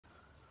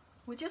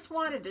We just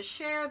wanted to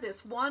share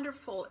this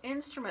wonderful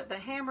instrument, the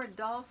hammered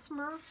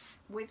dulcimer,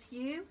 with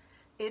you.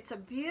 It's a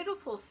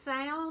beautiful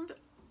sound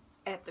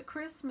at the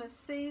Christmas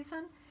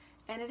season,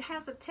 and it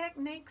has a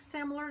technique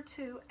similar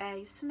to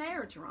a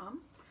snare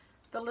drum.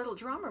 The little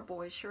drummer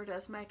boy sure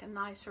does make a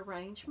nice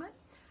arrangement.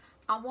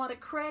 I want to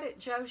credit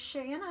Joe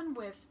Shannon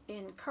with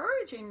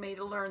encouraging me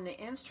to learn the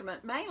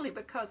instrument, mainly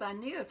because I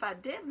knew if I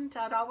didn't,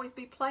 I'd always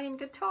be playing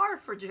guitar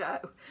for Joe,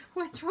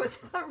 which was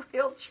a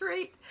real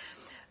treat.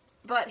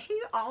 But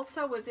he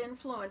also was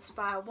influenced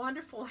by a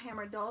wonderful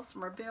hammered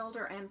dulcimer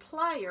builder and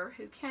player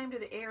who came to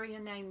the area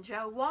named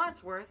Joe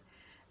Wadsworth.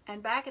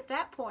 And back at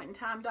that point in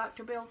time,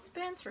 Dr. Bill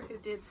Spencer, who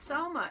did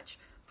so much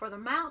for the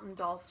mountain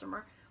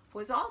dulcimer,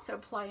 was also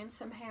playing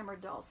some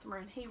hammered dulcimer,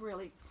 and he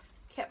really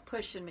kept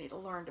pushing me to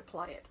learn to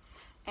play it.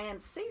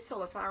 And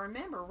Cecil, if I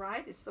remember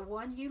right, is the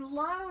one you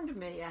loaned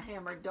me a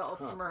hammered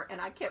dulcimer,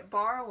 and I kept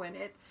borrowing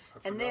it.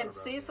 And then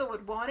Cecil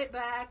would want it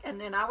back,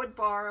 and then I would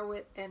borrow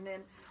it, and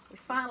then we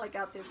finally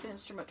got this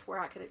instrument to where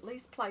I could at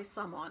least play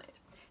some on it.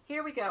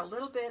 Here we go, a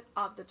little bit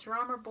of the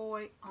drummer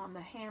boy on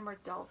the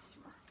hammered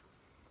dulcimer.